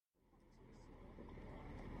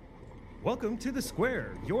Welcome to The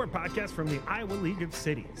Square, your podcast from the Iowa League of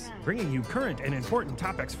Cities, bringing you current and important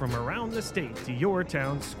topics from around the state to your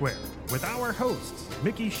town square. With our hosts,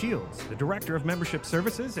 Mickey Shields, the Director of Membership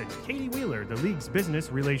Services, and Katie Wheeler, the League's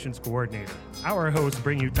Business Relations Coordinator. Our hosts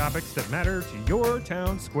bring you topics that matter to your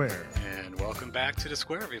town square. And welcome back to The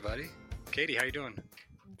Square, everybody. Katie, how you doing?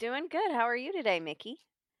 Doing good. How are you today, Mickey?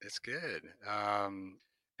 It's good.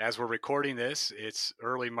 As we're recording this, it's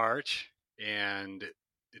early March, and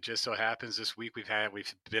it just so happens this week we've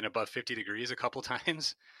been above 50 degrees a couple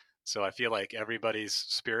times. So I feel like everybody's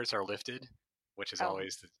spirits are lifted, which is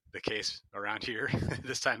always the case around here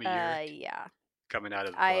this time of year. Yeah. Coming out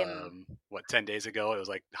of, 10 days ago, it was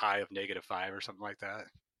like high of -5 or something like that.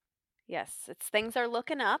 Yes, things are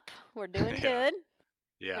looking up. We're doing good.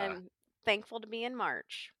 Yeah. I'm thankful to be in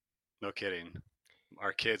March. No kidding.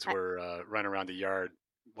 Our kids were running around the yard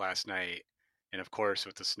last night. And of course,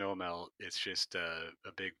 with the snow melt, it's just a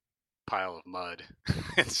big pile of mud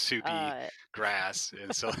and soupy grass.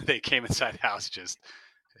 And so they came inside the house just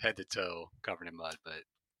head to toe covered in mud, but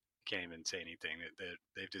can't even say anything.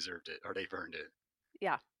 They've deserved it, or they've earned it.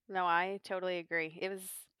 Yeah. No, I totally agree. It was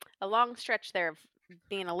a long stretch there of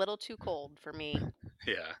being a little too cold for me.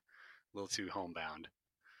 Yeah, a little too homebound.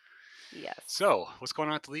 Yes. So, what's going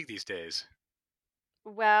on at the league these days?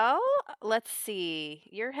 Well, let's see.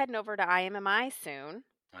 You're heading over to IMMI soon.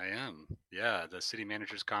 I am. Yeah, the City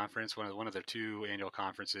Managers Conference, one of their 2 annual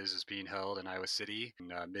conferences, is being held in Iowa City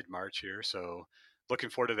in mid-March here. So looking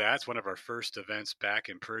forward to that. It's one of our first events back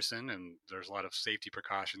in person, and there's a lot of safety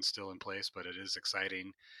precautions still in place, but it is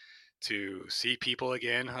exciting to see people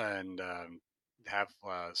again and have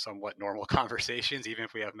somewhat normal conversations. Even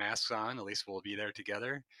if we have masks on, at least we'll be there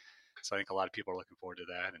together. So I think a lot of people are looking forward to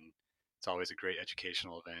that, and it's always a great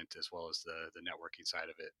educational event as well as the networking side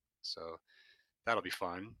of it. So that'll be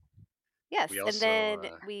fun. Yes, and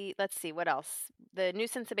then let's see, what else? The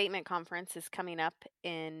Nuisance Abatement Conference is coming up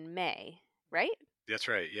in May, right? That's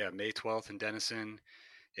right. Yeah, May 12th in Denison.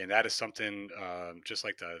 And that is something just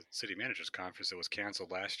like the City Managers Conference that was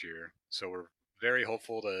canceled last year. So we're very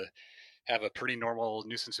hopeful to have a pretty normal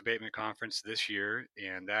nuisance abatement conference this year.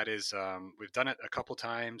 And that is, we've done it a couple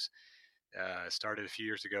times. Started a few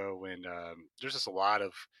years ago when there's just a lot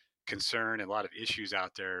of concern and a lot of issues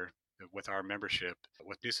out there with our membership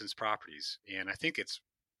with nuisance properties. And I think it's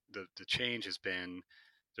the change has been,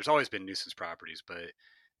 there's always been nuisance properties, but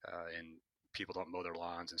and people don't mow their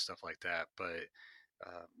lawns and stuff like that. But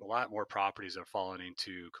a lot more properties are falling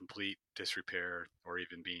into complete disrepair or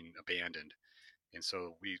even being abandoned. And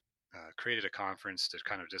so we created a conference to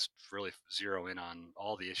kind of just really zero in on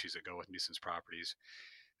all the issues that go with nuisance properties.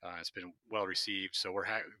 It's been well received, so we're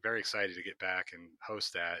very excited to get back and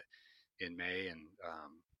host that in May, and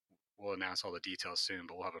we'll announce all the details soon,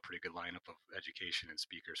 but we'll have a pretty good lineup of education and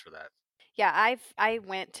speakers for that. Yeah, I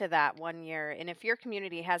went to that one year, and if your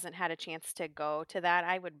community hasn't had a chance to go to that,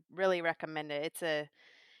 I would really recommend it.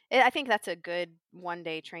 I think that's a good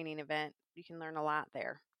one-day training event. You can learn a lot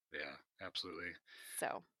there. Yeah, absolutely.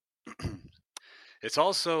 So it's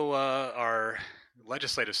also our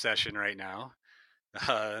legislative session right now. It's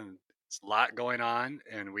a lot going on,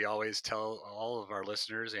 and we always tell all of our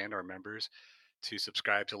listeners and our members to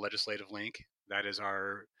subscribe to Legislative Link. That is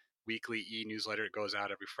our weekly e-newsletter. It goes out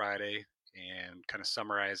every Friday and kind of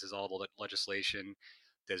summarizes all the legislation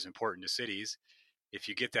that is important to cities. If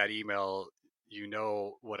you get that email, you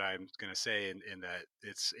know what I'm going to say in that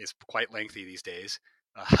it's quite lengthy these days.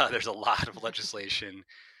 There's a lot of legislation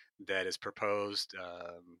that is proposed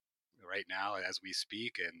right now as we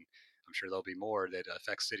speak, and I'm sure there'll be more that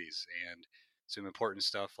affect cities, and some important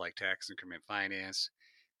stuff like tax increment finance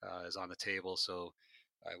is on the table. So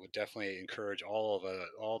I would definitely encourage all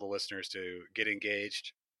the listeners to get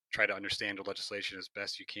engaged, try to understand the legislation as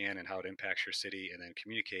best you can and how it impacts your city, and then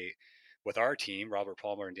communicate with our team, Robert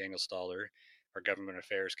Palmer and Daniel Staller, our government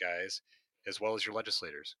affairs guys, as well as your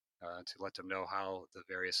legislators, to let them know how the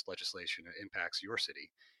various legislation impacts your city.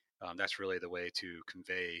 That's really the way to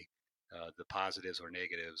convey the positives or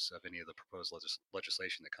negatives of any of the proposed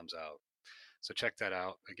legislation that comes out. So check that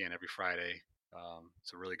out again every Friday.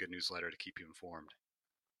 It's a really good newsletter to keep you informed.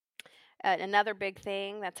 Another big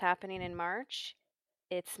thing that's happening in March,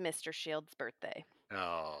 it's Mr. Shields' birthday.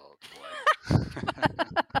 Oh boy!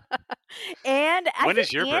 And when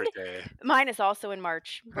is your birthday? Mine is also in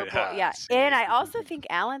March. Yeah. And I also think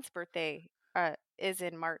Alan's birthday is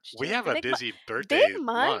in March. We have a busy birthday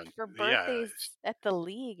month for birthdays at the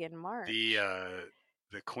league in March.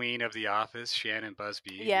 The queen of the office, Shannon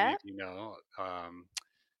Busby, yeah,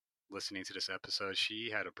 listening to this episode,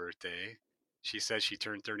 she had a birthday. She says she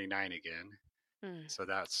turned 39 again. So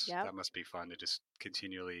that Yep. must be fun to just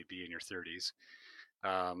continually be in your 30s.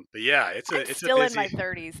 But yeah, it's I'm a still in busy. my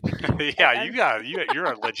 30s, Mickey. Yeah, you're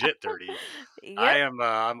a legit 30. I Yep. am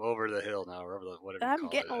I'm over the hill now, or whatever you I'm call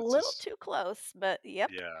it. getting a It's little just too close, but yep.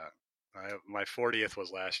 yeah. My 40th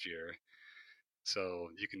was last year, so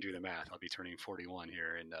you can do the math. I'll be turning 41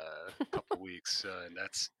 here in a couple of weeks, and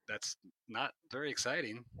that's not very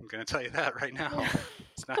exciting. I'm gonna tell you that right now.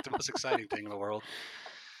 It's not the most exciting thing in the world,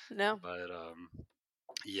 No. but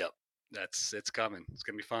yep, it's coming. It's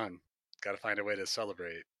gonna be fun. Got to find a way to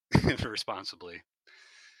celebrate responsibly.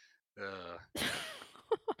 Uh,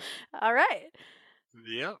 All right.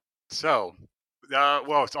 Yep. So,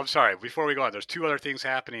 well, I'm sorry. Before we go on, there's two other things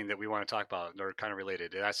happening that we want to talk about. They're kind of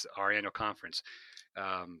related. That's our annual conference.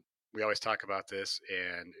 We always talk about this,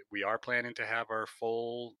 and we are planning to have our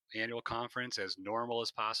full annual conference as normal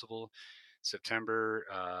as possible, September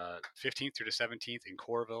 15th through the 17th in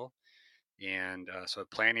Coralville. And so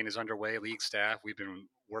planning is underway. League staff, we've been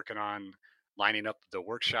working on lining up the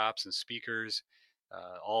workshops and speakers,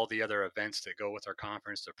 all the other events that go with our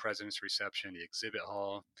conference, the president's reception, the exhibit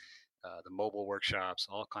hall, the mobile workshops,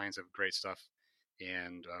 all kinds of great stuff.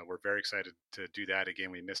 And we're very excited to do that again.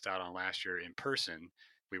 We missed out on last year in person.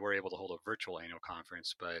 We were able to hold a virtual annual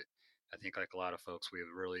conference, but I think like a lot of folks, we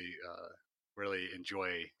really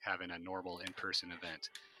enjoy having a normal in-person event.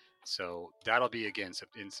 So that'll be again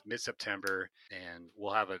in mid-September, and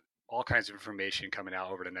we'll have all kinds of information coming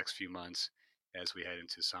out over the next few months as we head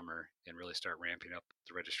into summer and really start ramping up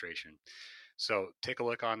the registration. So take a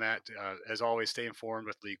look on that. As always, stay informed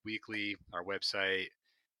with League Weekly, our website.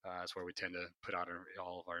 That's where we tend to put out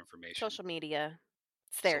all of our information. Social media.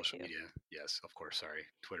 It's there Social too. media, yes, of course. Sorry,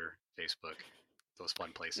 Twitter, Facebook, those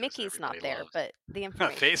fun places Mickey's everybody not there, loves. but the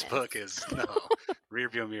information Facebook is no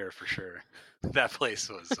rearview mirror for sure. That place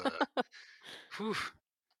was. Whew,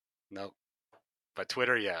 nope. But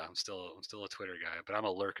Twitter, yeah, I'm still a Twitter guy, but I'm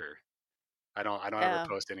a lurker. I don't ever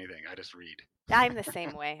post anything. I just read. I'm the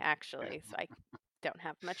same way actually, so I don't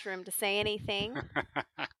have much room to say anything.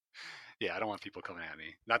 Yeah, I don't want people coming at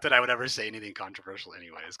me. Not that I would ever say anything controversial,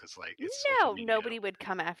 anyways, because like it's social media. Nobody would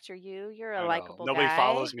come after you. You're a likable guy. Nobody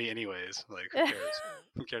follows me, anyways. Like who cares?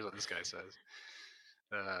 Who cares what this guy says?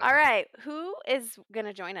 All right, who is going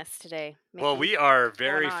to join us today, Mickey? Well, we are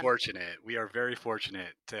very fortunate. We are very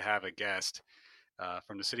fortunate to have a guest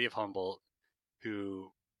from the city of Humboldt,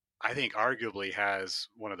 who I think arguably has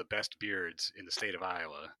one of the best beards in the state of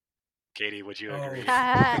Iowa. Katie, would you agree?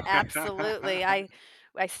 Absolutely.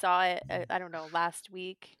 I saw it, I don't know, last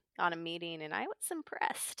week on a meeting, and I was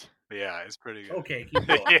impressed. Yeah, it's pretty good. Okay, keep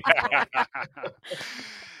going.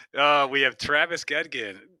 We have Travis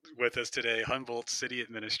Goedken with us today, Humboldt City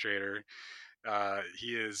Administrator.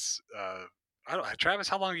 He is, Travis,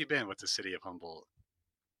 how long have you been with the city of Humboldt?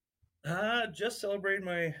 Just celebrated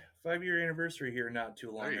my 5-year anniversary here not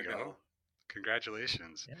too long ago. There you go.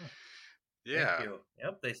 Congratulations. Yeah. Thank you.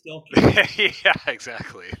 Yep, they still keep. Yeah,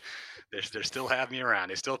 exactly. They still have me around.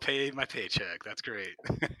 They still pay my paycheck. That's great.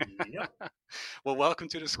 Yep. Well, welcome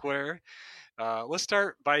to the Square. Let's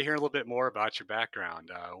start by hearing a little bit more about your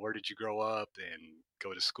background. Where did you grow up and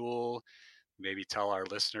go to school? Maybe tell our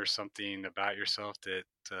listeners something about yourself that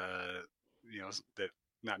that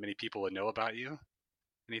not many people would know about you.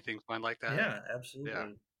 Anything fun like that? Yeah, absolutely.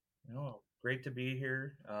 Yeah. Great to be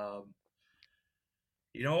here.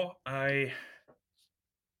 I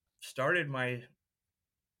started my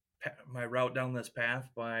route down this path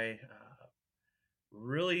by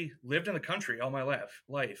really lived in the country all my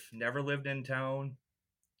life. Never lived in town.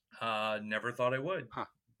 Never thought I would. Huh.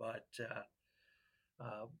 But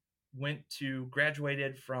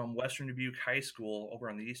graduated from Western Dubuque High School over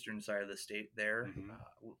on the eastern side of the state there. Mm-hmm.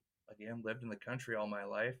 Again, lived in the country all my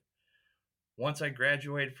life. Once I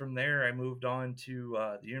graduated from there, I moved on to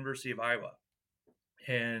the University of Iowa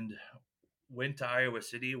and went to Iowa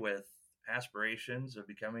City with aspirations of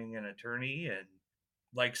becoming an attorney. And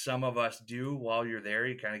like some of us do while you're there,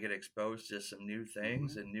 you kind of get exposed to some new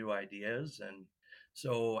things and new ideas. And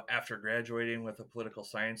so after graduating with a political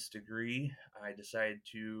science degree, I decided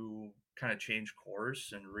to kind of change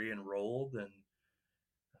course and re-enrolled and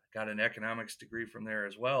got an economics degree from there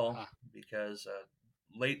as well, because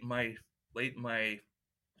late in my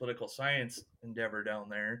political science endeavor down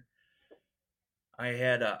there, I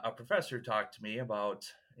had a professor talk to me about,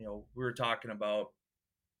 we were talking about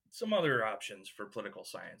some other options for political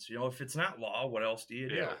science. If it's not law, what else do you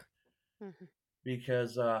do? Mm-hmm.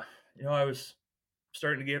 Because, I was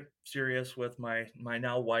starting to get serious with my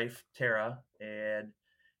now wife, Tara. And,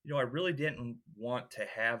 I really didn't want to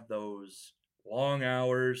have those long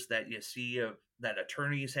hours that you see that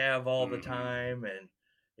attorneys have all the time. And,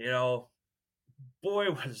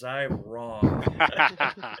 boy, was I wrong.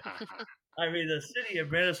 I mean, the city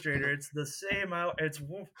administrator, it's the same out.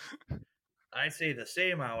 I say the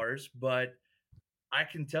same hours, but I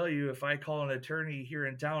can tell you if I call an attorney here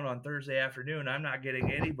in town on Thursday afternoon, I'm not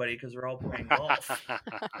getting anybody because they're all playing golf.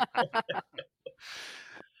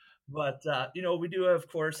 But, we do, of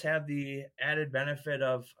course, have the added benefit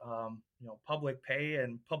of, public pay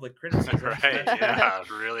and public criticism. Right. Yeah.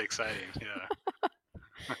 Really exciting. Yeah.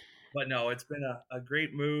 But no, it's been a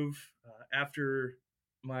great move. After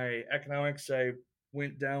my economics, I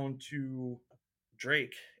went down to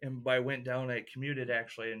Drake, and by went down, I commuted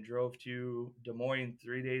actually and drove to Des Moines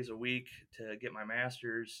 3 days a week to get my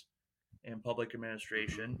master's in public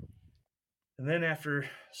administration. And then after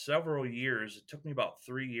several years, it took me about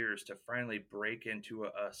 3 years to finally break into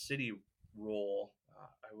a city role.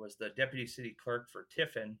 I was the deputy city clerk for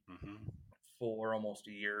Tiffin for almost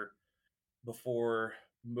a year before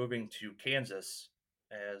moving to Kansas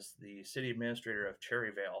as the city administrator of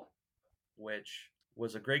Cherryvale, which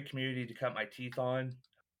was a great community to cut my teeth on.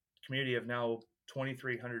 Community of now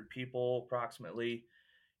 2,300 people approximately.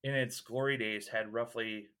 In its glory days, had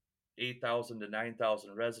roughly 8,000 to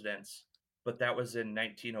 9,000 residents, but that was in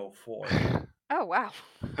 1904. Oh, wow.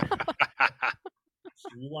 So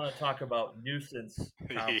you want to talk about nuisance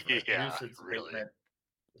conflict, nuisance really. statement.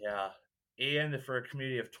 Yeah. And for a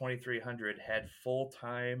community of 2,300 had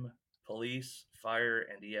full-time police, fire,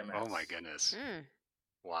 and EMS. Oh my goodness.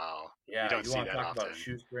 Wow. Yeah, you don't see want to that talk often. about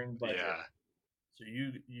shoestring budget. Yeah. So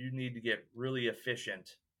you need to get really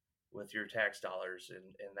efficient with your tax dollars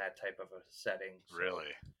in that type of a setting. So,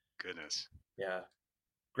 really? Goodness. Yeah.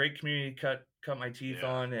 Great community cut my teeth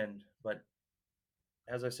on, but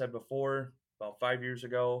as I said before, about 5 years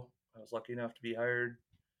ago, I was lucky enough to be hired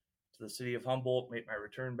to the city of Humboldt, made my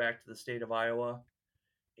return back to the state of Iowa.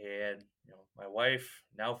 And, my wife,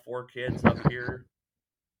 now 4 kids up here.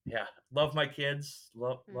 Yeah, love my kids,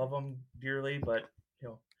 love them dearly, but,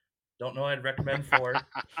 don't know I'd recommend 4.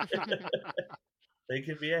 They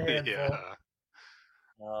could be a handful.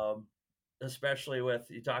 Yeah. Especially with,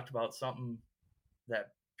 you talked about something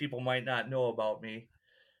that people might not know about me,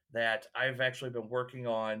 that I've actually been working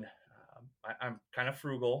on. I'm kind of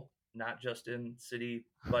frugal, not just in city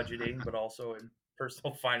budgeting, but also in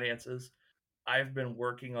personal finances. I've been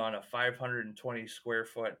working on a 520 square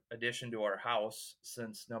foot addition to our house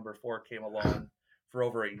since number 4 came along for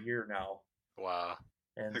over a year now. Wow.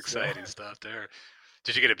 And exciting stuff there.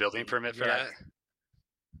 Did you get a building permit for that?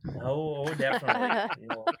 Oh, definitely.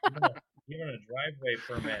 Even a driveway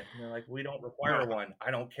permit. And they're like, we don't require one.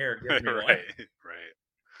 I don't care. Give me one. Right.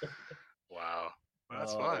 Wow. Well,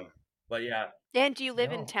 that's fun. But yeah. And do you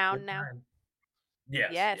live in town now?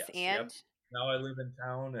 Yes. And yep. Now I live in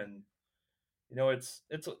town, and it was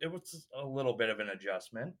a little bit of an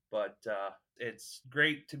adjustment, but it's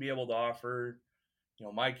great to be able to offer.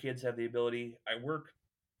 My kids have the ability. I work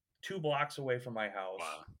 2 blocks away from my house.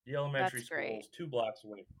 Wow. The elementary school is 2 blocks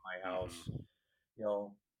away from my house.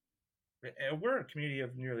 And we're a community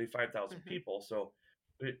of nearly 5,000 people, so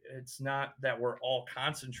it's not that we're all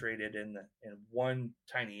concentrated in one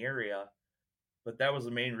tiny area. But that was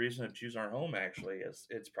the main reason of choosing our home. Actually, is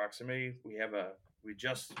its proximity. We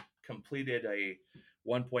just completed a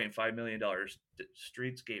 $1.5 million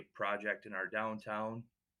streetscape project in our downtown,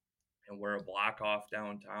 and we're a block off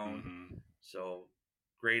downtown. So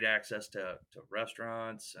great access to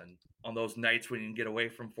restaurants, and on those nights when you can get away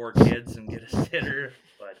from 4 kids and get a sitter,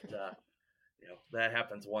 but that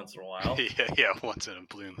happens once in a while. yeah, once in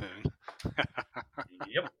a blue moon.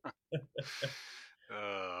 Yep.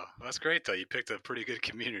 That's great though. You picked a pretty good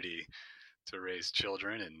community to raise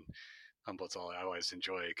children, and Humboldt's I always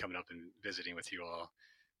enjoy coming up and visiting with you all.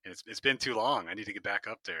 And it's been too long. I need to get back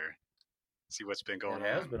up there, see what's been going on.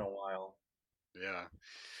 It has been a while. Yeah.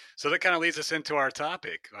 So that kind of leads us into our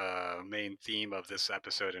topic, main theme of this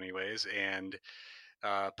episode anyways, and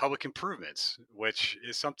public improvements, which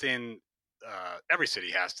is something every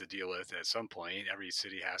city has to deal with at some point. Every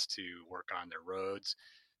city has to work on their roads,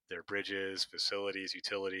 their bridges, facilities,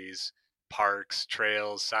 utilities, parks,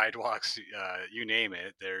 trails, sidewalks, you name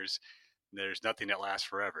it. There's nothing that lasts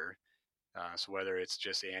forever. So whether it's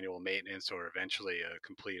just annual maintenance or eventually a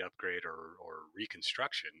complete upgrade or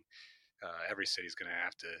reconstruction, every city's going to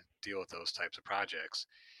have to deal with those types of projects.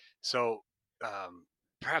 So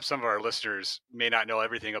perhaps some of our listeners may not know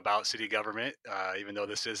everything about city government, even though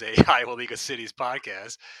this is a Iowa League of Cities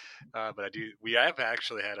podcast. But we have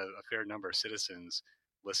actually had a fair number of citizens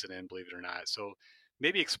listen in, believe it or not. So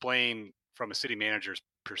maybe explain from a city manager's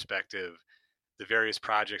perspective the various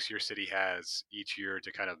projects your city has each year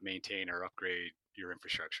to kind of maintain or upgrade your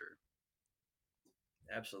infrastructure.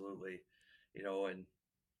 Absolutely. and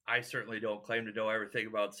I certainly don't claim to know everything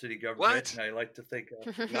about city government. What? And I like to think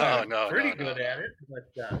No, pretty good at it. But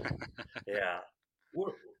yeah,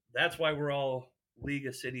 that's why we're all League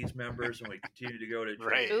of Cities members, and we continue to go to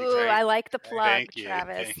Right, training. Ooh, exactly. I like the plug, Thank you.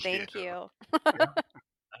 Travis. Thank you.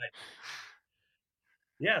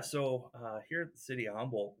 Yeah, so here at the city of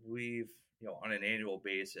Humboldt, we've, on an annual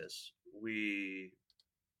basis,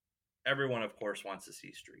 everyone, of course, wants to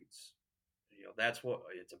see streets. That's what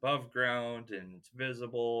it's above ground and it's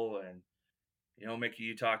visible. And, Mickey,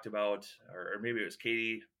 you talked about, or maybe it was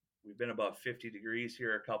Katie, we've been above 50 degrees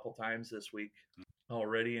here a couple times this week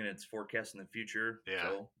already, and it's forecast in the future. Yeah.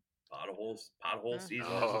 So pothole season is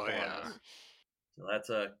Oh, upon yeah. us. So that's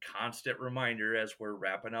a constant reminder as we're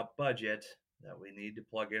wrapping up budget that we need to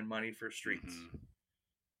plug in money for streets.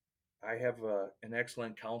 I have an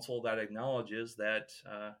excellent council that acknowledges that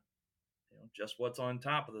just what's on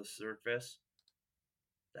top of the surface,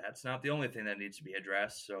 that's not the only thing that needs to be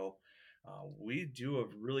addressed. So we do a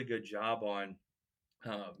really good job on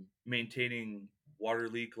maintaining water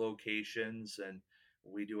leak locations, and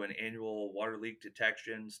we do an annual water leak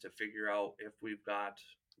detections to figure out if we've got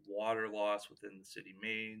water loss within the city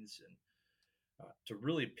mains, and to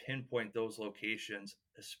really pinpoint those locations,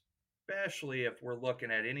 especially if we're looking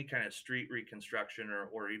at any kind of street reconstruction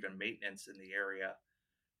or even maintenance in the area.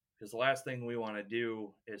 Because the last thing we want to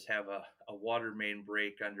do is have a water main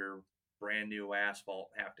break under brand new asphalt,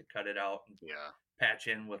 have to cut it out and patch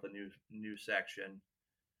in with a new section.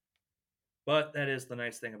 But that is the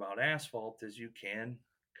nice thing about asphalt, is you can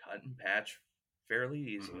cut and patch fairly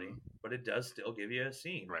easily, but it does still give you a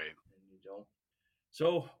seam. Right. And you don't.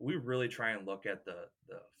 So we really try and look at the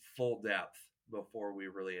full depth before we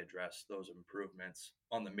really address those improvements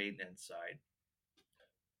on the maintenance side.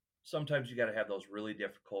 Sometimes you got to have those really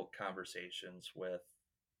difficult conversations with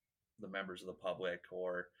the members of the public,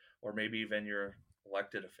 or maybe even your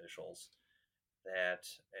elected officials,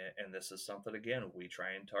 and this is something, again, we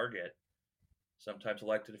try and target. Sometimes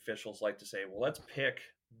elected officials like to say, well, let's pick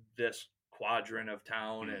this quadrant of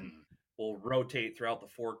town and we'll rotate throughout the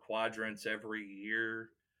 4 quadrants every year.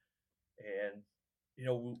 And,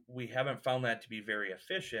 we haven't found that to be very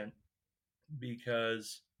efficient,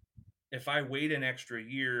 because if I wait an extra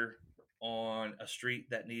year on a street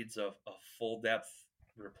that needs a full depth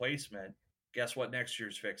replacement, guess what next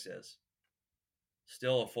year's fix is?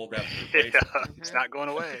 Still a full depth replacement. It's not going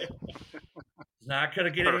away. It's not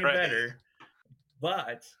going to get any better.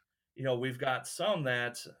 But, we've got some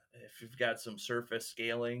that, if you've got some surface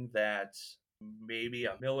scaling, that maybe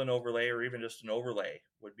a mill and overlay or even just an overlay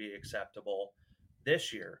would be acceptable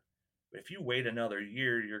this year. But if you wait another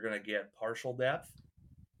year, you're going to get partial depth.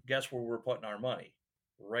 Guess where we're putting our money?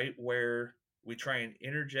 Right where we try and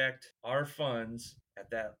interject our funds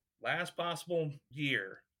at that last possible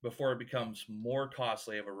year before it becomes more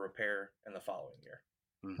costly of a repair in the following year.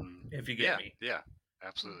 If you get me. Yeah,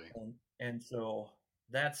 absolutely. And so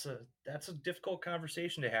that's a difficult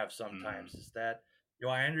conversation to have sometimes, is that,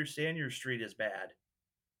 I understand your street is bad,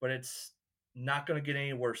 but it's not going to get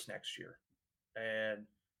any worse next year.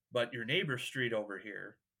 But your neighbor's street over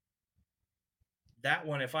here, that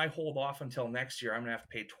one, if I hold off until next year, I'm going to have to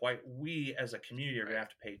pay twice. We as a community are going to have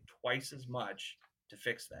to pay twice as much to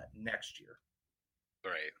fix that next year.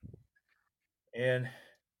 Right. And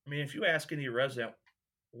I mean, if you ask any resident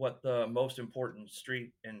what the most important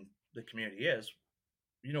street in the community is,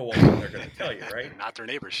 you know what they're going to tell you, right? Not their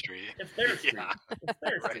neighbor's street. It's their street. Yeah. It's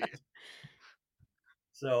their street.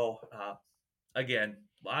 So, again,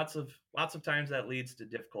 lots of times that leads to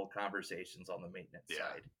difficult conversations on the maintenance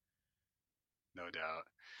side. No doubt.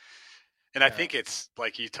 And I think it's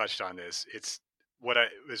like you touched on this. It's it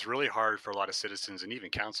was really hard for a lot of citizens and even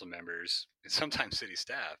council members and sometimes city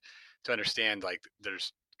staff to understand, like,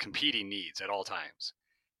 there's competing needs at all times.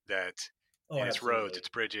 That it's roads, it's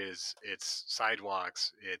bridges, it's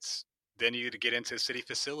sidewalks, then you get into city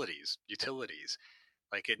facilities, utilities.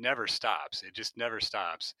 Like, it never stops. It just never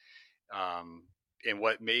stops. And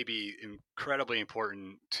what may be incredibly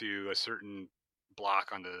important to a certain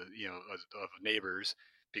block on the, of neighbors,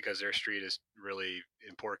 because their street is really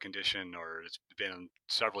in poor condition, or it's been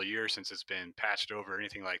several years since it's been patched over or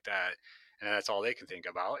anything like that. And that's all they can think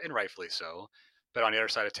about, and rightfully so. But on the other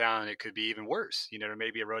side of town, it could be even worse. There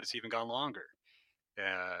may be a road that's even gone longer.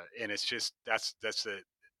 And it's just, that's the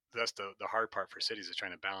hard part for cities, is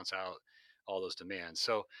trying to balance out all those demands.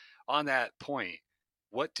 So on that point,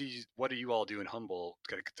 what do you all do in Humboldt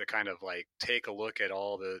to kind of like take a look at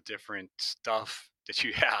all the different stuff that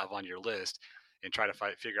you have on your list and try to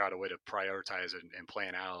figure out a way to prioritize and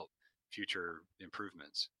plan out future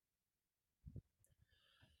improvements?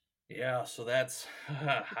 Yeah, so that's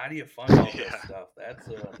how do you fund all this Yeah. stuff? That's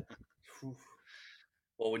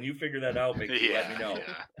well, when you figure that out, Mickey, let me know.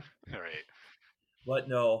 Yeah. All right. But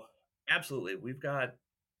no, absolutely, we've got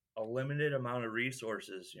a limited amount of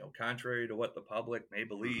resources. Contrary to what the public may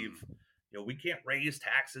believe, we can't raise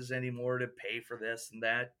taxes anymore to pay for this and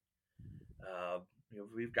that.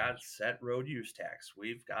 We've got set road use tax.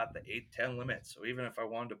 We've got the 810 limit. So even if I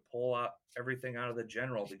wanted to pull out everything out of the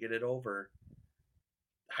general to get it over,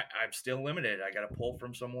 I'm still limited. I got to pull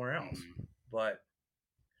from somewhere else. But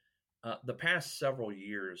the past several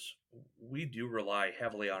years, we do rely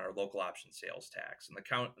heavily on our local option sales tax, and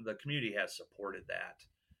the community has supported that.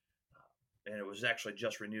 And it was actually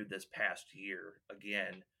just renewed this past year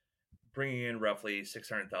again, bringing in roughly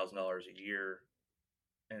 $600,000 a year,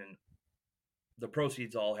 and the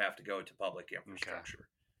proceeds all have to go to public infrastructure.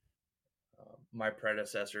 Okay. My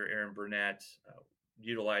predecessor, Aaron Burnett,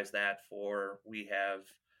 utilized that we have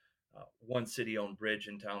one city-owned bridge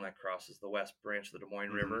in town that crosses the west branch of the Des Moines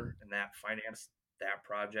River, and that financed that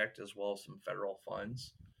project as well as some federal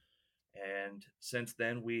funds. And since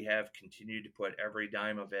then, we have continued to put every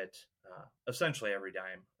dime of it, essentially every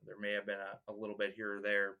dime. There may have been a little bit here or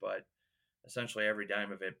there, but essentially every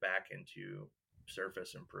dime of it back into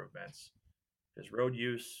surface improvements. Because road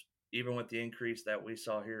use, even with the increase that we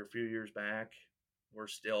saw here a few years back, we're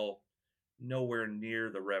still nowhere near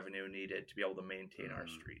the revenue needed to be able to maintain our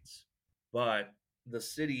streets. But the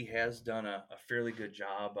city has done a fairly good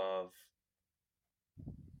job of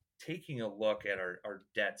taking a look at our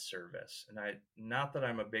debt service. And not that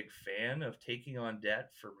I'm a big fan of taking on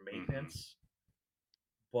debt for maintenance,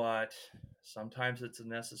 but sometimes it's a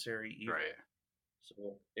necessary evil. Right.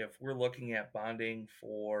 So if we're looking at bonding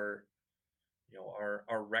for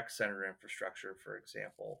our rec center infrastructure, for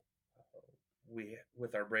example, we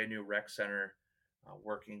with our brand new rec center,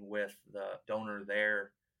 working with the donor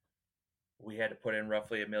there, we had to put in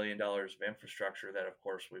roughly $1 million of infrastructure that, of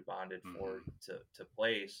course, we bonded for to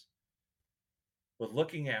place. But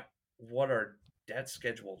looking at what our debt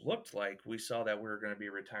schedule looked like, we saw that we were going to be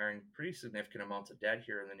retiring pretty significant amounts of debt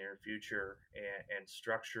here in the near future, and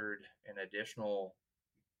structured an additional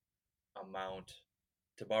amount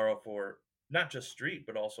to borrow for not just street,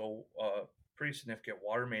 but also pretty significant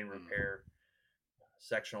water main repair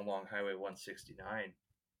section along Highway 169,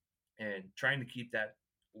 and trying to keep that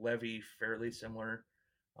levy fairly similar.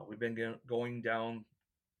 We've been going down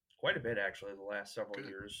quite a bit, actually, the last several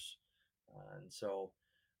years. And so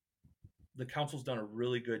the council's done a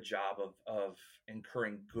really good job of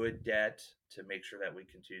incurring good debt to make sure that we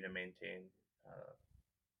continue to maintain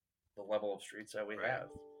the level of streets that we have.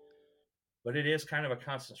 But it is kind of a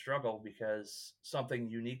constant struggle, because something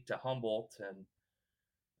unique to Humboldt and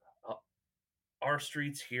our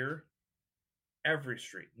streets here,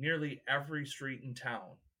 nearly every street in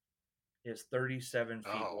town is 37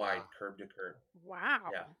 feet wide, curb to curb. Wow.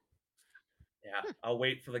 Yeah. I'll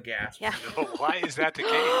wait for the gas. Yeah. Why is that the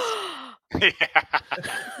case?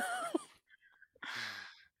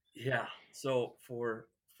 Yeah. So for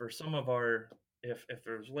some of our, if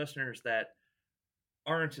there's listeners that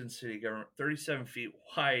aren't in city government, 37 feet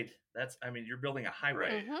wide, you're building a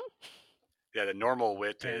highway. Mm-hmm. Yeah, the normal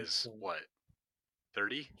width is what,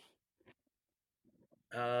 30?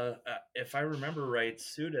 If I remember right,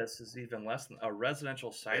 Sudas is even less than a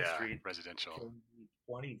residential side street. Residential.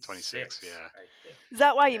 26, yeah. Is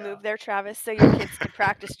that why you moved there, Travis? So your kids could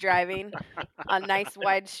practice driving on nice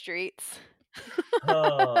wide streets?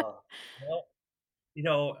 Well,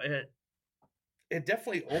 it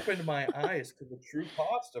definitely opened my eyes to the true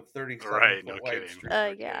cost of 37 foot wide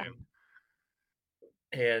streets. Yeah.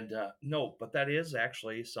 And no, but that is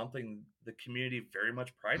actually something the community very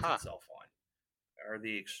much prides itself on, are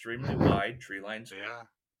the extremely wide tree lines. Yeah.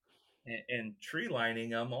 And tree lining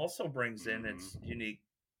them also brings in its unique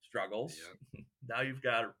struggles. Yep. Now you've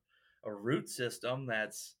got a root system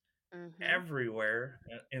that's everywhere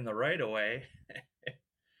in the right of way.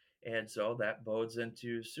 And so that bodes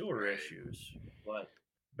into sewer issues. But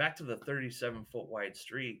back to the 37 foot wide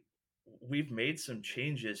street, we've made some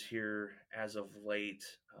changes here as of late,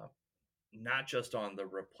 not just on the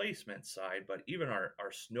replacement side, but even our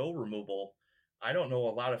snow removal. I don't know a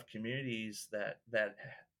lot of communities that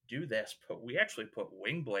do this, but we actually put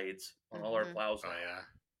wing blades on all our plows now.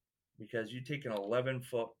 Because you take an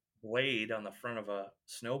 11-foot blade on the front of a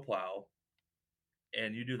snow plow,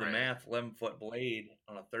 and you do the math, 11-foot blade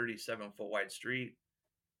on a 37-foot wide street,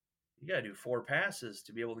 you got to do 4 passes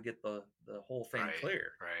to be able to get the whole thing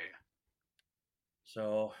clear. Right.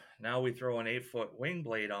 So now we throw an 8-foot wing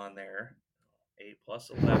blade on there, 8 plus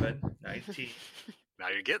 11, 19. Now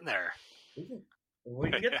you're getting there.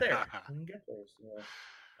 We can get there. We can get there.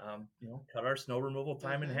 So, cut our snow removal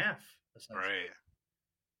time in half, essentially. Right.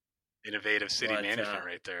 Innovative city management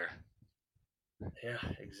right there. Yeah,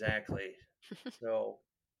 exactly. So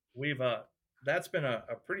we've that's been a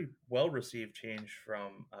pretty well received change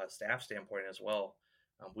from a staff standpoint as well.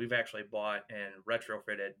 We've actually bought and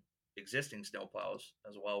retrofitted existing snowplows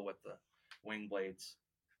as well with the wing blades,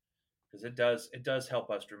 because it does help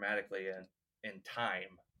us dramatically in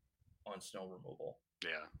time on snow removal.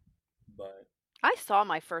 Yeah. But I saw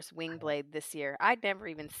my first wing blade this year. I'd never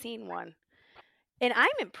even seen one. And I'm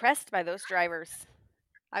impressed by those drivers.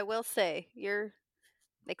 I will say,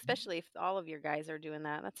 especially if all of your guys are doing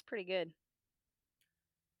that. That's pretty good.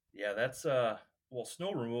 yeah, that's well,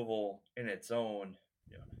 snow removal in its own,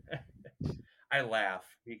 I laugh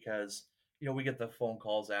because we get the phone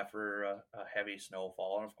calls after a heavy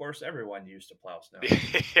snowfall, and of course everyone used to plow snow.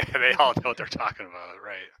 Yeah, they all know what they're talking about,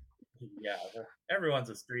 right? Yeah, everyone's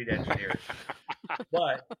a street engineer.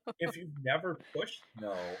 But if you've never pushed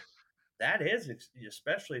snow, that is,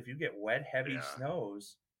 especially if you get wet, heavy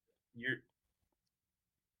snows,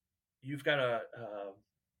 you've got a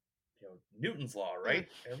Newton's law, right?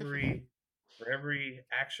 For every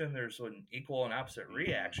action, there's an equal and opposite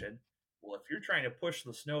reaction. Well, if you're trying to push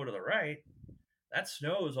the snow to the right, that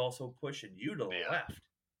snow is also pushing you to the left.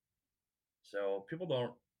 So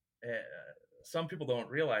some people don't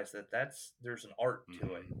realize that there's an art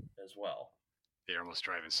to it as well. They're almost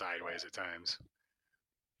driving sideways at times.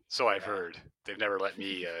 So I've heard. They've never let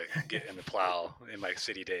me get in the plow in my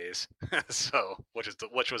city days. So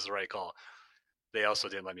which was the right call. They also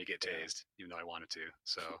didn't let me get tased, even though I wanted to.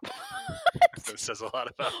 So that says a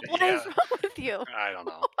lot about me. What is wrong with you? I don't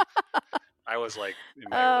know. I was like in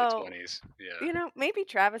my early 20s. Yeah. Maybe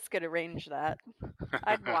Travis could arrange that.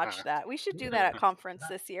 I'd watch that. We should do that at conference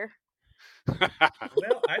this year. Well,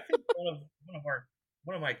 I think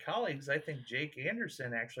one of my colleagues, I think Jake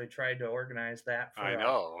Anderson, actually tried to organize that for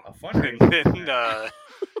a fundraiser. And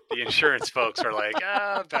the insurance folks are like,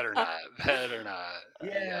 better not.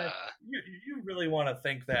 Yeah. You really want to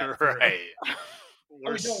think that. Right.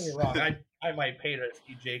 Don't get me wrong. I might pay to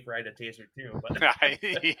see Jake ride a taser too. But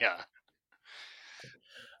yeah.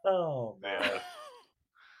 Oh, man.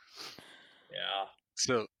 Yeah.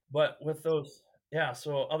 So, but with those,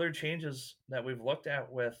 so other changes that we've looked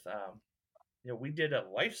at with, we did a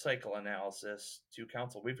life cycle analysis to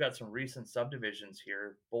council. We've got some recent subdivisions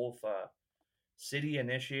here, both city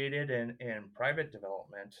initiated and private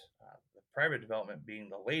development. The private development being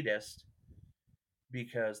the latest,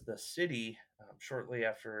 because the city, shortly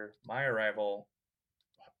after my arrival,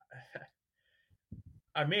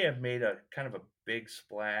 I may have made a kind of a big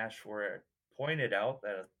splash where it pointed out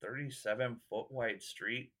that a 37-foot wide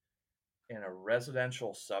street in a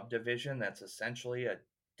residential subdivision that's essentially a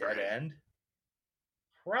dead end,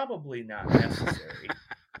 probably not necessary.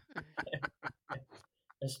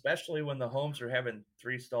 Especially when the homes are having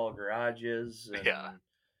 3-stall garages and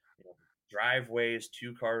driveways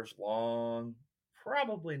 2 cars long,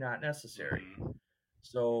 probably not necessary.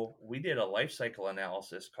 So we did a life cycle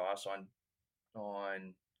analysis cost on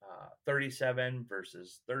 37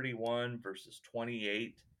 versus 31 versus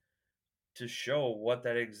 28 to show what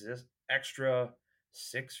that extra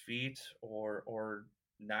 6 feet or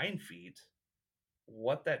 9 feet,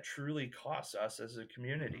 what that truly costs us as a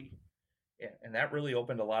community. And that really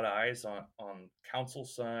opened a lot of eyes on council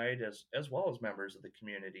side as well as members of the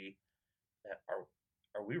community. That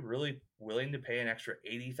are we really willing to pay an extra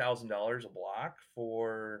 $80,000 a block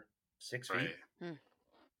for 6 feet?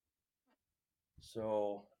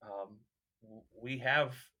 So we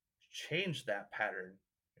have changed that pattern.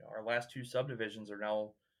 Our last 2 subdivisions are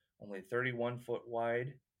now only 31-foot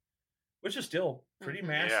wide, which is still pretty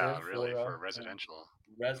massive. Yeah, really, for residential.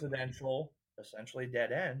 Residential, essentially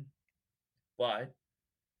dead end, but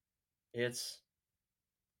it's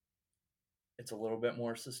a little bit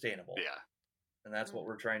more sustainable. Yeah. And that's what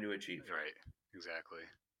we're trying to achieve. Right, exactly.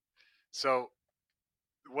 So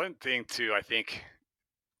one thing too, I think,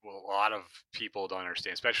 well, a lot of people don't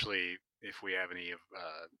understand, especially if we have any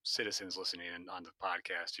citizens listening on the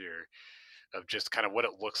podcast here, of just kind of what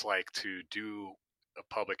it looks like to do a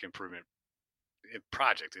public improvement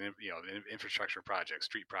project, and an infrastructure project,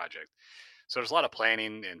 street project. So there's a lot of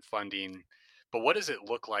planning and funding, but what does it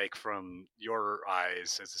look like from your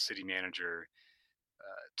eyes as a city manager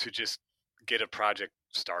to just get a project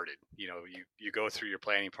started? You go through your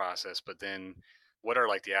planning process, but then what are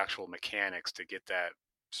like the actual mechanics to get that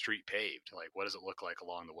street paved? Like, what does it look like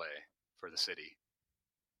along the way for the city?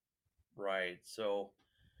 Right. So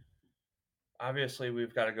obviously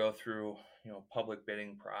we've got to go through, public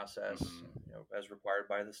bidding process, as required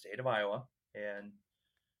by the state of Iowa. And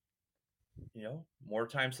more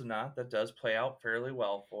times than not, that does play out fairly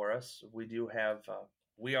well for us. We do have,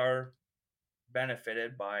 we are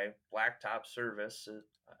benefited by Blacktop Service.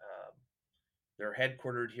 They're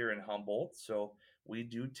headquartered here in Humboldt, so we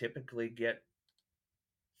do typically get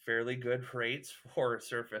fairly good rates for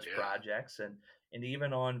surface projects and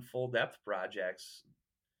even on full depth projects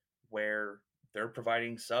where they're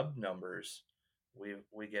providing sub numbers,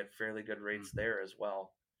 we get fairly good rates there as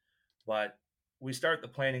well. But we start the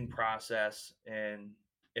planning process, and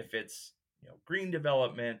if it's green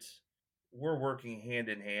development, we're working hand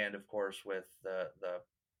in hand, of course, with the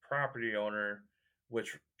property owner,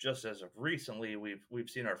 which just as of recently we've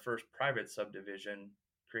seen our first private subdivision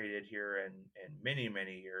created here in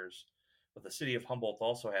many years. But the city of Humboldt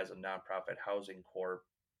also has a nonprofit housing corp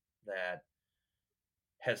that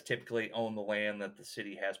has typically owned the land that the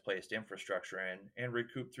city has placed infrastructure in and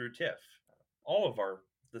recouped through TIF. All of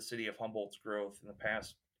the city of Humboldt's growth in the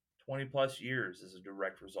past 20 plus years is a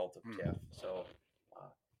direct result of TIF. So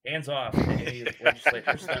hands off to any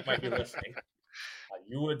legislators that might be listening.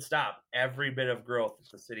 You would stop every bit of growth that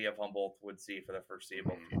the city of Humboldt would see for the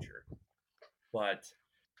foreseeable future. But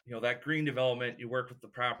that green development, you work with the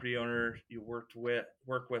property owner, you work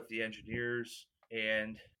with the engineers,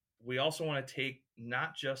 and we also want to take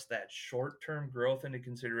not just that short-term growth into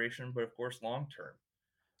consideration, but of course long-term.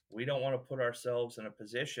 We don't want to put ourselves in a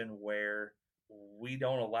position where we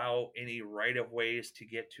don't allow any right-of-ways to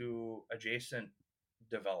get to adjacent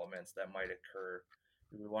developments that might occur.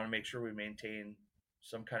 We want to make sure we maintain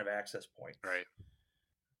some kind of access point. Right.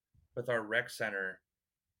 With our rec center,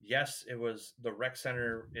 yes, the rec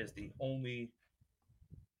center is the only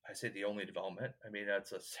development. I mean,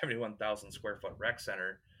 that's a 71,000 square foot rec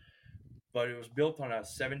center, but it was built on a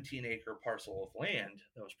 17-acre parcel of land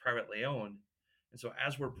that was privately owned. And so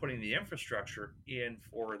as we're putting the infrastructure in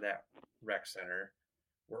for that rec center,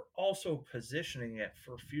 we're also positioning it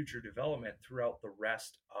for future development throughout the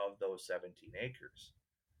rest of those 17 acres.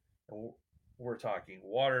 And we're talking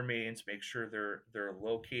water mains, make sure they're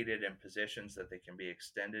located in positions that they can be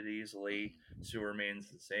extended easily. Sewer mains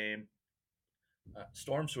the same.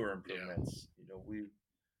 Storm sewer improvements.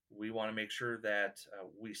 We want to make sure that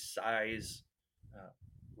we size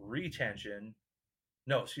detention,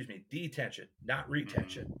 not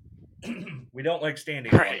retention. We don't like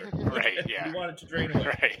standing water. Right, yeah. We want it to drain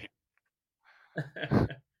away. Right.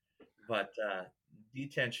 But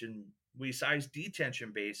detention, we size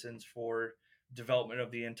detention basins for development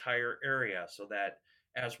of the entire area so that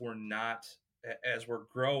as we're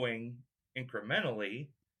growing incrementally,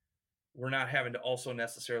 we're not having to also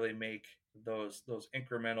necessarily make those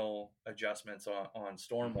incremental adjustments on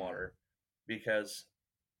stormwater, because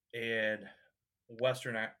in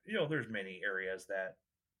Western, there's many areas that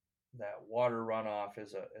water runoff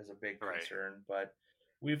is a big concern, but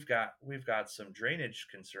we've got some drainage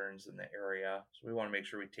concerns in the area, so we want to make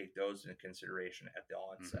sure we take those into consideration at the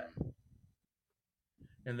onset.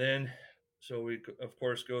 And then, so we of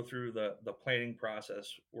course go through the planning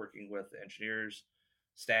process, working with engineers,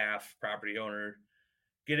 staff, property owner,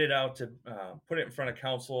 get it out to put it in front of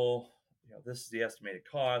council. This is the estimated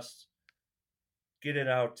cost. Get it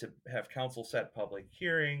out to have council set public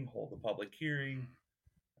hearing, hold the public hearing.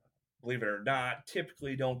 Believe it or not,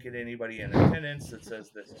 typically don't get anybody in attendance that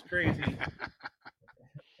says this is crazy.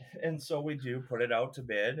 And so we do put it out to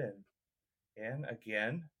bid, and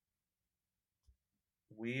again,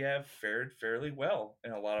 we have fared fairly well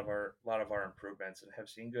in a lot of our improvements and have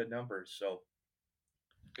seen good numbers. So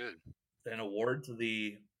good. Then award to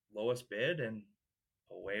the lowest bid, and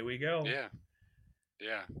away we go.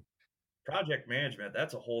 Yeah. Project management,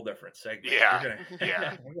 that's a whole different segment. Yeah. We're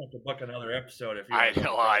gonna have to book another episode if you I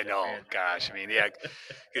know. Management. Gosh, I mean, yeah,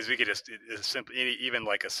 because we could just even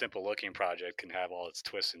like a simple looking project can have all its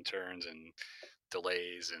twists and turns and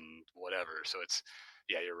delays and whatever. So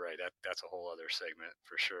you're right. That's a whole other segment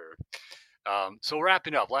for sure. So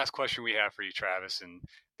wrapping up, last question we have for you, Travis, and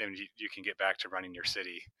then you can get back to running your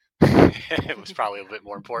city. It was probably a bit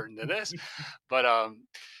more important than this, but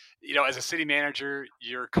as a city manager,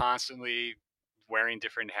 you're constantly wearing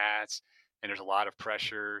different hats, and there's a lot of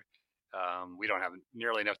pressure. We don't have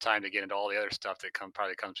nearly enough time to get into all the other stuff that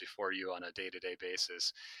probably comes before you on a day-to-day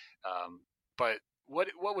basis. But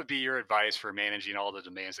what would be your advice for managing all the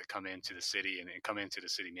demands that come into the city and come into the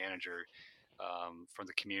city manager from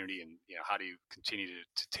the community, and how do you continue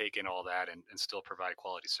to take in all that and still provide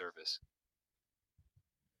quality service?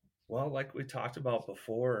 Well, like we talked about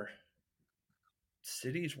before,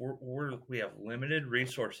 cities we have limited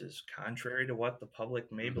resources, contrary to what the public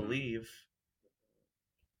may believe.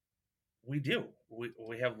 We do.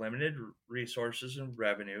 We have limited resources and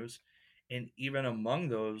revenues, and even among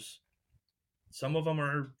those, some of them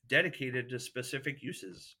are dedicated to specific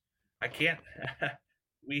uses. I can't.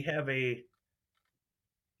 We have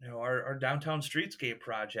our downtown streetscape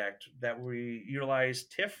project that we utilize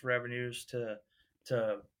TIF revenues to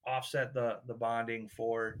offset the bonding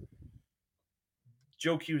for.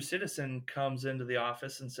 Joe Q. Citizen comes into the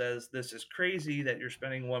office and says, "This is crazy that you're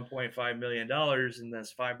spending $1.5 million in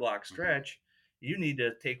this 5-block stretch. You need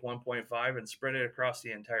to take 1.5 and spread it across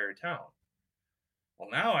the entire town." Well,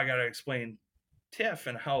 now I got to explain TIF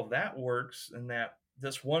and how that works, and that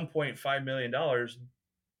this $1.5 million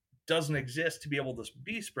doesn't exist to be able to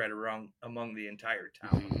be spread around among the entire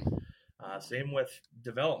town. Same with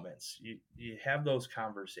developments. You have those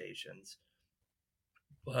conversations,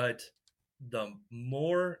 but the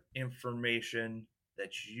more information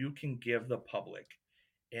that you can give the public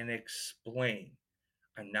and explain,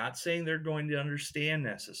 I'm not saying they're going to understand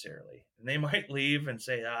necessarily, and they might leave and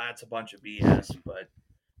say, it's a bunch of BS, but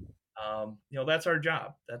that's our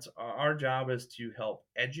job. That's our job, is to help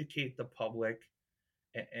educate the public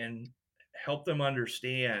and help them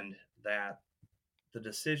understand that the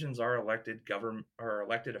decisions our elected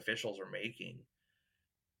officials are making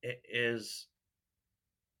is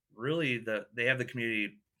really they have the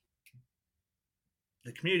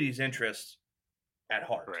community's interests at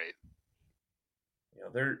heart. Right.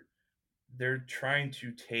 They're trying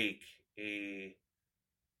to take a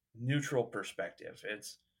neutral perspective.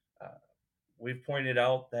 It's we've pointed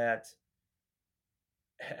out that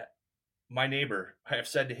my neighbor, I have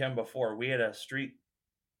said to him before, we had a street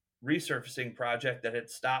resurfacing project that had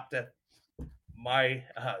stopped at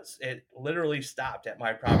it literally stopped at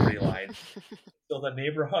my property line. So the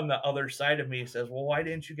neighbor on the other side of me says, "Well, why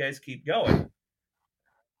didn't you guys keep going?" I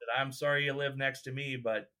said, "I'm sorry you live next to me,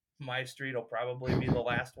 but my street will probably be the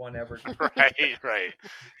last one ever." Right.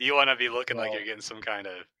 You want to be looking like you're getting some kind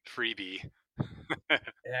of freebie.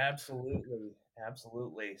 Absolutely.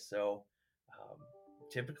 So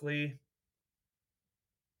typically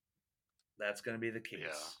that's going to be the case.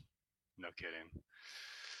 Yeah, no kidding.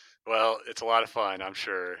 Well, it's a lot of fun, I'm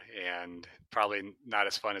sure, and probably not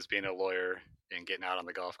as fun as being a lawyer and getting out on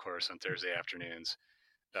the golf course on Thursday afternoons.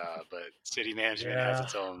 But city management has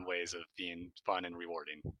its own ways of being fun and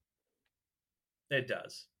rewarding. It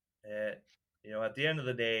does. At the end of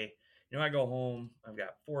the day, I go home, I've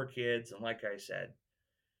got 4 kids, and like I said,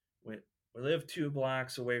 we live 2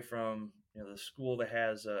 blocks away from the school that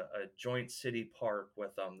has a joint city park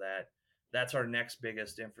with them. That's our next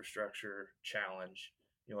biggest infrastructure challenge.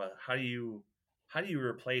 How do you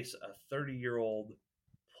replace a 30-year-old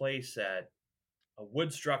place at a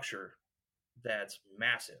wood structure that's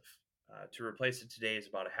massive? To replace it today is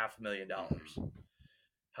about $500,000.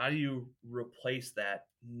 How do you replace that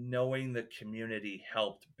knowing the community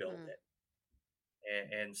helped build it?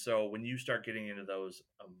 And so when you start getting into those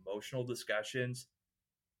emotional discussions,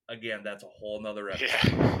 again, that's a whole nother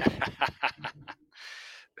episode. Yeah.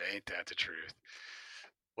 Ain't that the truth?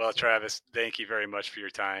 Well, Travis, thank you very much for your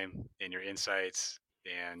time and your insights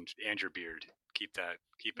and your beard. Keep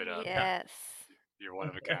it up. Yes. You're one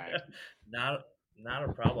of a kind. Not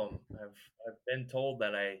a problem. I've been told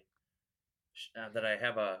that I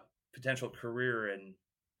have a potential career in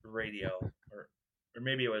radio, or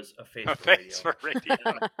maybe it was a face for radio.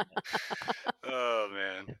 Oh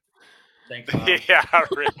man. Thanks, Mom. Yeah,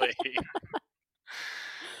 really.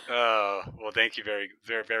 Oh, well, thank you very,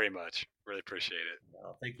 very, very much. Really appreciate it.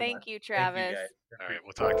 Well, thank you, Travis. Thank you, guys. All right,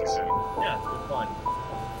 we'll talk to you soon. Yeah, it's been fun.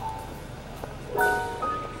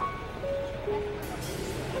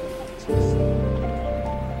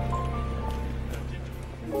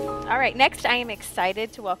 All right, next I am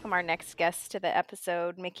excited to welcome our next guest to the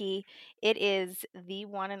episode, Mickey. It is the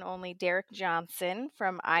one and only Derek Johnson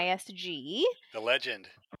from ISG. The legend.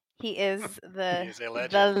 He is He is a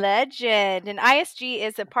legend. the legend. And ISG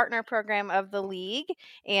is a partner program of the league,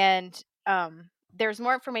 and there's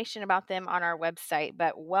more information about them on our website.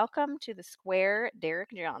 But welcome to the Square,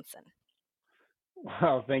 Derek Johnson.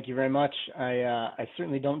 Well, thank you very much. I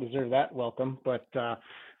certainly don't deserve that welcome, but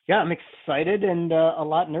yeah, I'm excited and a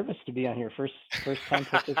lot nervous to be on here. First time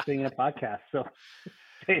participating in a podcast. So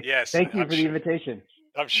yes, thank you for the invitation.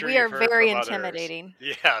 I'm sure we are very from intimidating.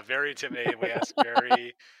 Others. Yeah, very intimidating. We ask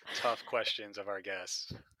very tough questions of our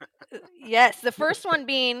guests. Yes, the first one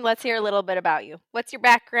being, let's hear a little bit about you. What's your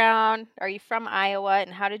background? Are you from Iowa,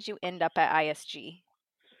 and how did you end up at ISG?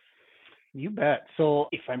 You bet. So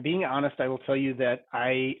if I'm being honest, I will tell you that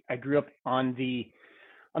I grew up on the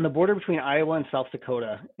border between Iowa and South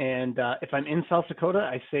Dakota. And if I'm in South Dakota,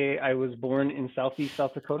 I say I was born in Southeast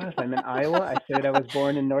South Dakota. If I'm in Iowa, I say that I was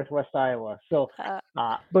born in Northwest Iowa. So,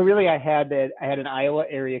 but really I had an Iowa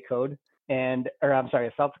area code.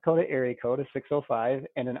 a South Dakota area code of 605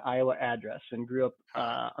 and an Iowa address, and grew up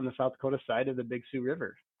on the South Dakota side of the Big Sioux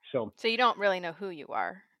River. So you don't really know who you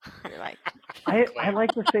are. You're like, I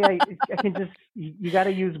like to say I can just, you got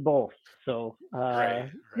to use both. So right.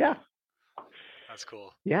 yeah, That's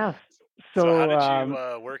cool. yeah. So how did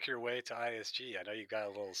you work your way to ISG? I know you got a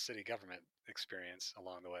little city government experience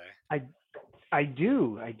along the way. I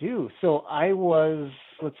do. So I was,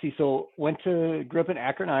 grew up in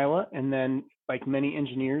Akron, Iowa, and then, like many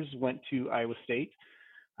engineers, went to Iowa State.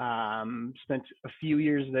 Spent a few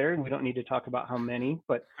years there, and we don't need to talk about how many,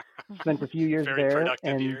 but spent a few years Very there.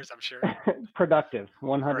 productive years, I'm sure. Productive,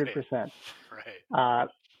 100%. Right.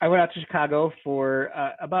 I went out to Chicago for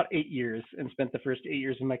about 8 years and spent the first 8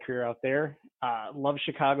 years of my career out there. Love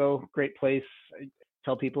Chicago, great place. I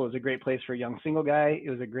tell people it was a great place for a young single guy. It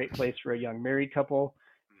was a great place for a young married couple.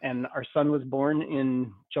 And our son was born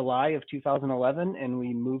in July of 2011, and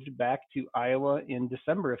we moved back to Iowa in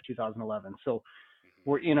December of 2011. So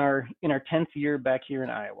we're in our 10th year back here in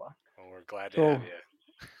Iowa. Well, we're glad to have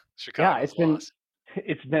you. Chicago's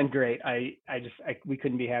it's been great. We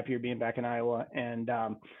couldn't be happier being back in Iowa. And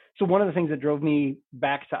so one of the things that drove me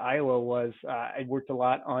back to Iowa was I worked a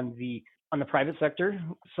lot on the private sector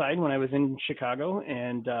side when I was in Chicago,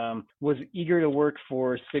 and was eager to work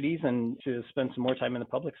for cities and to spend some more time in the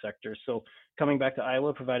public sector. So coming back to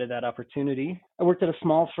Iowa provided that opportunity. I worked at a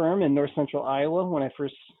small firm in north central Iowa when I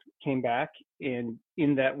first came back, and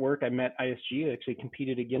in that work I met ISG. I actually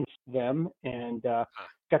competed against them, and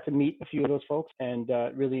got to meet a few of those folks, and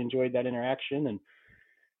really enjoyed that interaction. And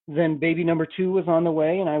then baby number 2 was on the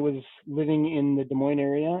way, and I was living in the Des Moines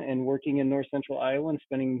area and working in north central Iowa and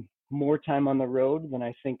spending more time on the road than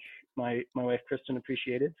I think my wife Kristen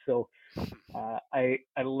appreciated. So I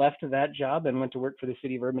left that job and went to work for the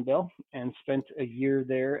city of Urbandale and spent a year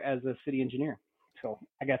there as a city engineer. So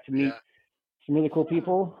I got to meet some really cool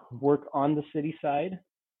people, work on the city side,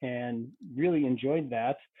 and really enjoyed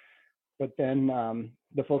that. But then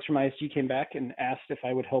the folks from ISG came back and asked if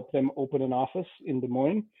I would help them open an office in Des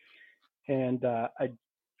Moines. And I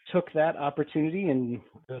took that opportunity in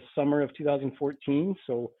the summer of 2014.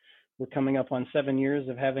 So we're coming up on 7 years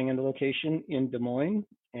of having a location in Des Moines,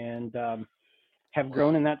 and have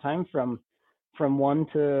grown in that time from 1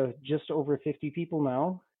 to just over 50 people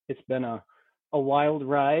now. It's been a wild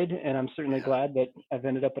ride, and I'm certainly glad that I've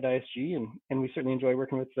ended up at ISG, and we certainly enjoy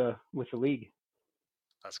working with the league.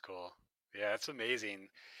 That's cool. Yeah, it's amazing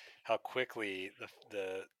how quickly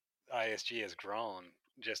the ISG has grown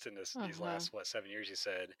just in these last 7 years, you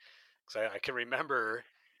said. Because I can remember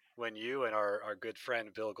when you and our good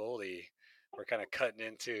friend Bill Goldie were kind of cutting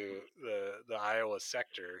into the Iowa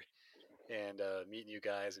sector, and meeting you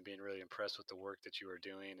guys and being really impressed with the work that you were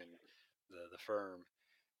doing and the firm.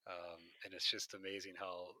 And it's just amazing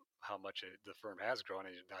how much the firm has grown.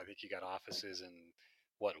 And I think you got offices in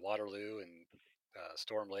Waterloo and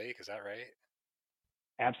Storm Lake. Is that right?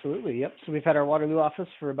 Absolutely. Yep. So we've had our Waterloo office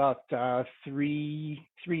for about 3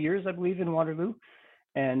 years, I believe, in Waterloo,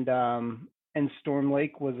 and Storm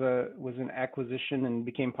Lake was an acquisition and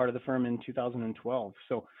became part of the firm in 2012.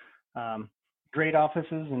 So great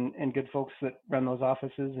offices and good folks that run those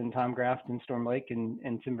offices, and Tom Graft in Storm Lake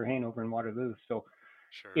and Tim Verhane over in Waterloo. So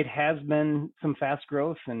it has been some fast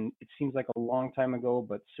growth, and it seems like a long time ago,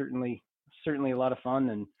 but certainly a lot of fun,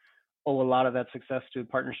 and owe a lot of that success to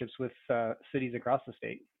partnerships with cities across the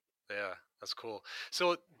state. Yeah, that's cool.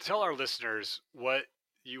 So tell our listeners what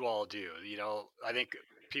you all do. You know, I think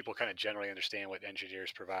people kind of generally understand what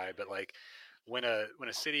engineers provide, but like when a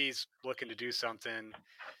city's looking to do something,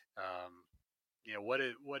 you know, what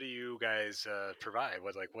do you guys provide?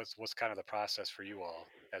 What's kind of the process for you all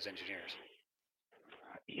as engineers?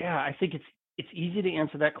 Yeah, I think it's easy to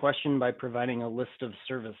answer that question by providing a list of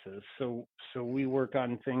services. So we work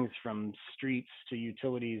on things from streets to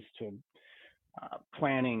utilities to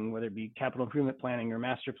planning, whether it be capital improvement planning or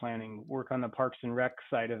master planning. Work on the parks and rec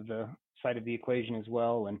side of the equation as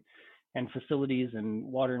well, and facilities and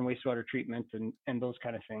water and wastewater treatment and those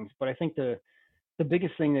kind of things. But I think the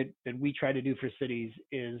biggest thing that we try to do for cities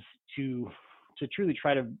is to truly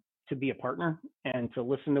try to be a partner and to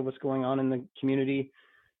listen to what's going on in the community,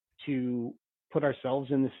 to put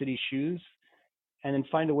ourselves in the city's shoes, and then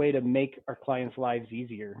find a way to make our clients' lives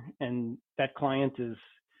easier. And that client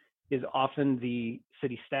is often the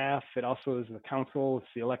city staff. It also is the council, it's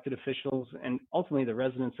the elected officials, and ultimately the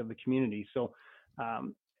residents of the community. So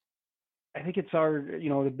I think it's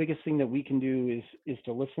the biggest thing that we can do is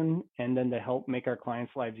to listen, and then to help make our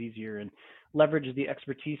clients' lives easier and leverage the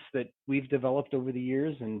expertise that we've developed over the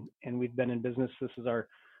years. And we've been in business. This is our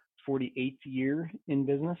 48th year in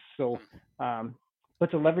business. So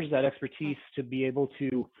but to leverage that expertise to be able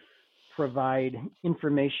to provide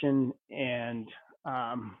information and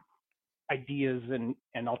ideas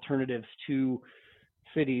and alternatives to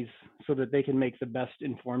cities so that they can make the best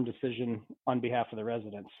informed decision on behalf of the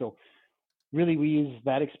residents. So really we use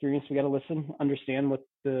that experience. We got to listen, understand what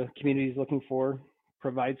the community is looking for,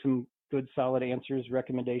 provide some good solid answers,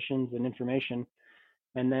 recommendations, and information,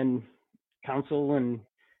 and then council and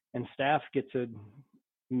staff get to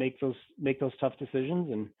make those tough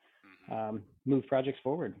decisions and move projects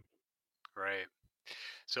forward. Right.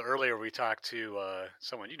 So earlier we talked to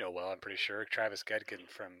someone you know well, I'm pretty sure, Travis Goedken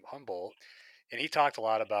from Humboldt, and he talked a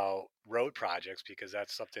lot about road projects because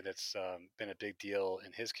that's something that's been a big deal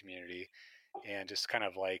in his community, and just kind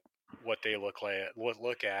of like what they look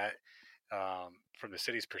at from the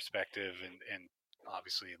city's perspective, and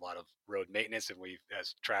obviously a lot of road maintenance. And we,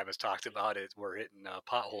 as Travis talked about it, we're hitting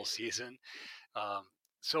pothole season.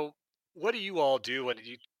 So what do you all do when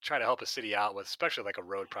you try to help a city out with, especially like a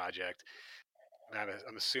road project?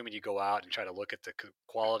 I'm assuming you go out and try to look at the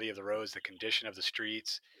quality of the roads, the condition of the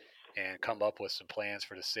streets, and come up with some plans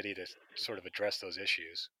for the city to sort of address those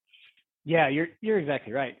issues. Yeah, you're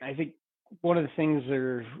exactly right. I think one of the things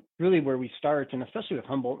are really where we start, and especially with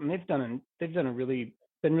Humboldt, and they've been really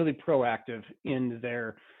proactive in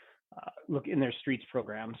their in their streets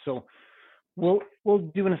program. So we'll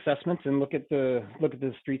do an assessment and look at the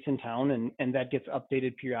streets in town, and that gets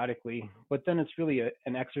updated periodically. But then it's really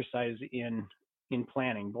an exercise in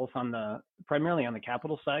planning, both primarily on the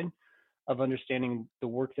capital side of understanding the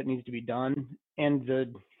work that needs to be done, and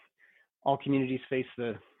all communities face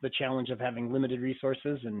the challenge of having limited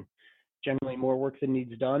resources and generally more work that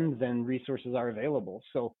needs done than resources are available.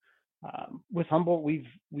 So with Humboldt,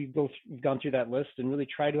 we've gone through that list and really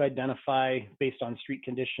try to identify, based on street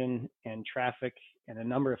condition and traffic and a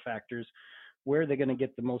number of factors, where they're going to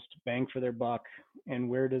get the most bang for their buck, and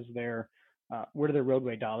where do their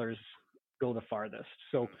roadway dollars go the farthest.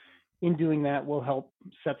 So in doing that, we'll help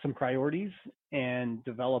set some priorities and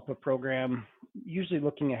develop a program, usually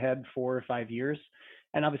looking ahead 4 or 5 years.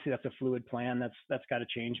 And obviously that's a fluid plan. That's got to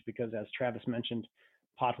change because, as Travis mentioned,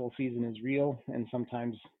 pothole season is real, and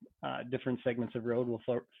sometimes different segments of road will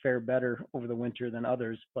fare better over the winter than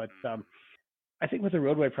others. But I think with the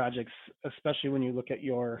roadway projects, especially when you look at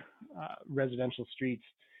your residential streets,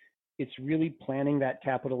 it's really planning that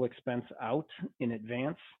capital expense out in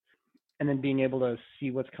advance, and then being able to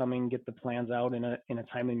see what's coming, get the plans out in a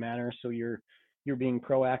timely manner, so you're being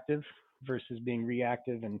proactive versus being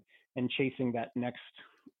reactive and chasing that next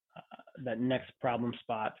problem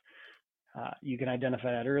spot. You can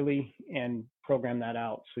identify that early and program that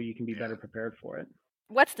out so you can be better prepared for it.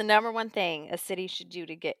 What's the number one thing a city should do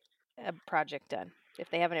to get a project done?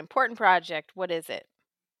 If they have an important project, what is it?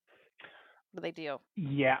 What do they do?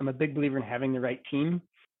 Yeah, I'm a big believer in having the right team.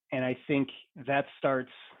 And I think that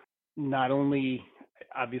starts not only,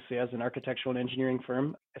 obviously, as an architectural and engineering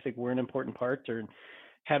firm. I think we're an important part, or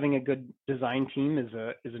having a good design team is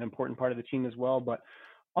an important part of the team as well. But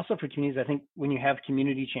also for communities, I think when you have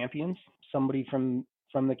community champions, somebody from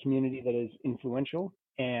the community that is influential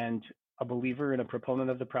and a believer and a proponent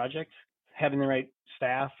of the project, having the right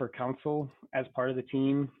staff or council as part of the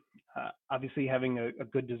team, obviously having a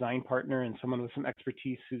good design partner and someone with some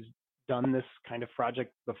expertise who's done this kind of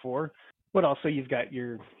project before. But also you've got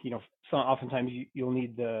so oftentimes you'll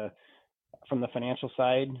need from the financial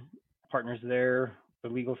side, partners there, the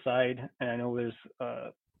legal side. And I know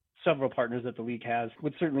there's several partners that the league has,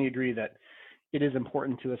 would certainly agree that it is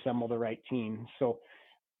important to assemble the right team. So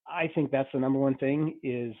I think that's the number one thing,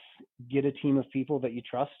 is get a team of people that you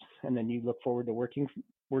trust and then you look forward to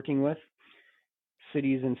working with.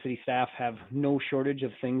 Cities and city staff have no shortage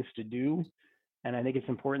of things to do. And I think it's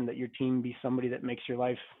important that your team be somebody that makes your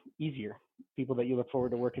life easier, people that you look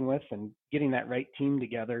forward to working with, and getting that right team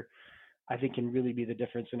together, I think, can really be the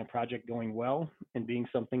difference in a project going well and being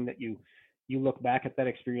something that you look back at that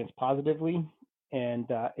experience positively. And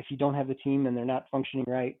if you don't have the team and they're not functioning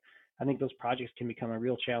right, I think those projects can become a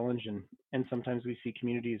real challenge. And sometimes we see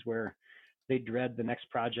communities where they dread the next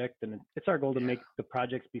project, and it's our goal to make the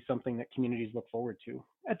projects be something that communities look forward to.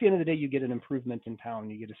 At the end of the day, you get an improvement in town,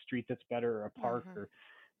 you get a street that's better, or a park, or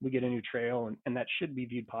we get a new trail, and that should be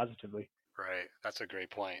viewed positively. Right. That's a great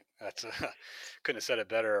point. That's couldn't have said it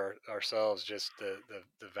better ourselves. Just the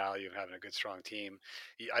value of having a good, strong team.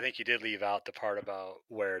 I think you did leave out the part about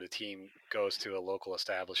where the team goes to a local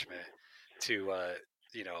establishment to,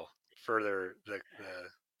 further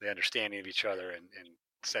the understanding of each other and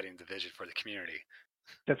setting the vision for the community.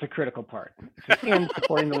 That's a critical part, and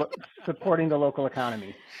supporting the local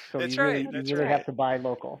economy. So That's you right. really have to buy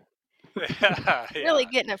local. Really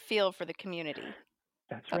getting a feel for the community.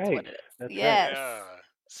 That's That's right. what it is. That's Yes. Yeah. right.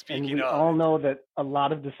 Speaking And we of, all know that a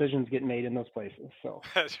lot of decisions get made in those places. So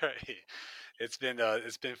that's right. It's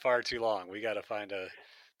been far too long. We got to find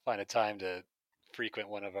a time to frequent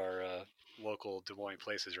one of our local Des Moines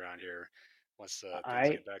places around here once things I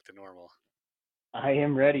get back to normal. I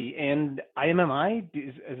am ready. And IMMI,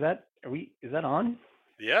 is that on?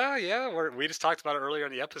 Yeah. We just talked about it earlier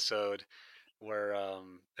in the episode where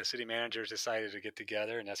the city managers decided to get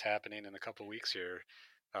together, and that's happening in a couple weeks here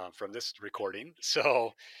from this recording.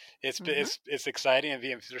 So it's exciting, and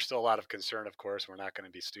there's still a lot of concern. Of course, we're not going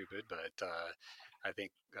to be stupid, but I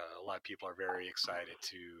think a lot of people are very excited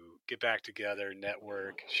to get back together,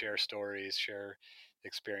 network, share stories, share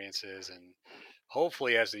experiences, and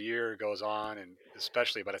hopefully as the year goes on, and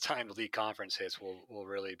especially by the time the league conference hits, we'll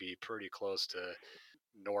really be pretty close to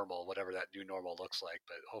normal, whatever that new normal looks like.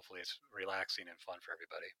 But hopefully it's relaxing and fun for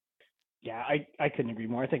everybody. Yeah, I couldn't agree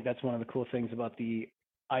more. I think that's one of the cool things about the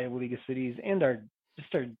Iowa League of Cities and our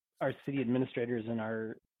city administrators and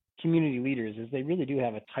our community leaders is they really do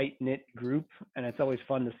have a tight knit group, and it's always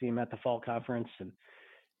fun to see them at the fall conference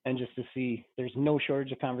and just to see there's no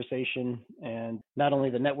shortage of conversation, and not only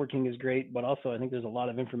the networking is great, but also I think there's a lot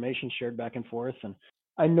of information shared back and forth, and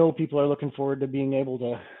I know people are looking forward to being able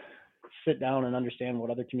to sit down and understand what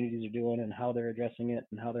other communities are doing and how they're addressing it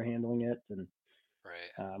and how they're handling it, and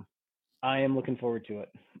Right. I am looking forward to it.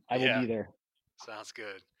 I will be there. Sounds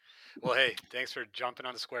good. Well, hey, thanks for jumping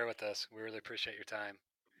on the square with us. We really appreciate your time.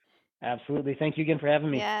 Absolutely. Thank you again for having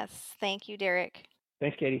me. Yes. Thank you, Derek.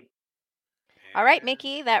 Thanks, Katie. All right,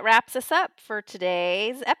 Mickey, that wraps us up for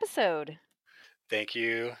today's episode. Thank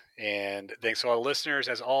you. And thanks to all the listeners.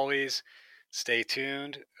 As always, stay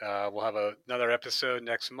tuned. We'll have another episode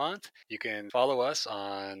next month. You can follow us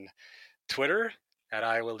on Twitter at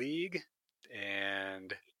Iowa League,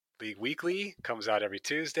 and League Weekly comes out every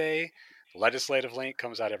Tuesday. Legislative Link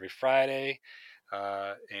comes out every Friday.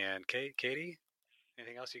 And Katie,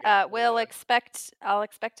 anything else you got? I'll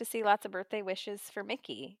expect to see lots of birthday wishes for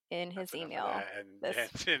Mickey in his email. And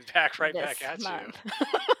back at month.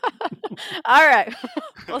 you. All right.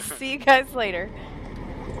 We'll see you guys later.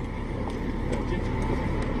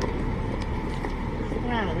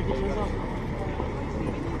 Yeah,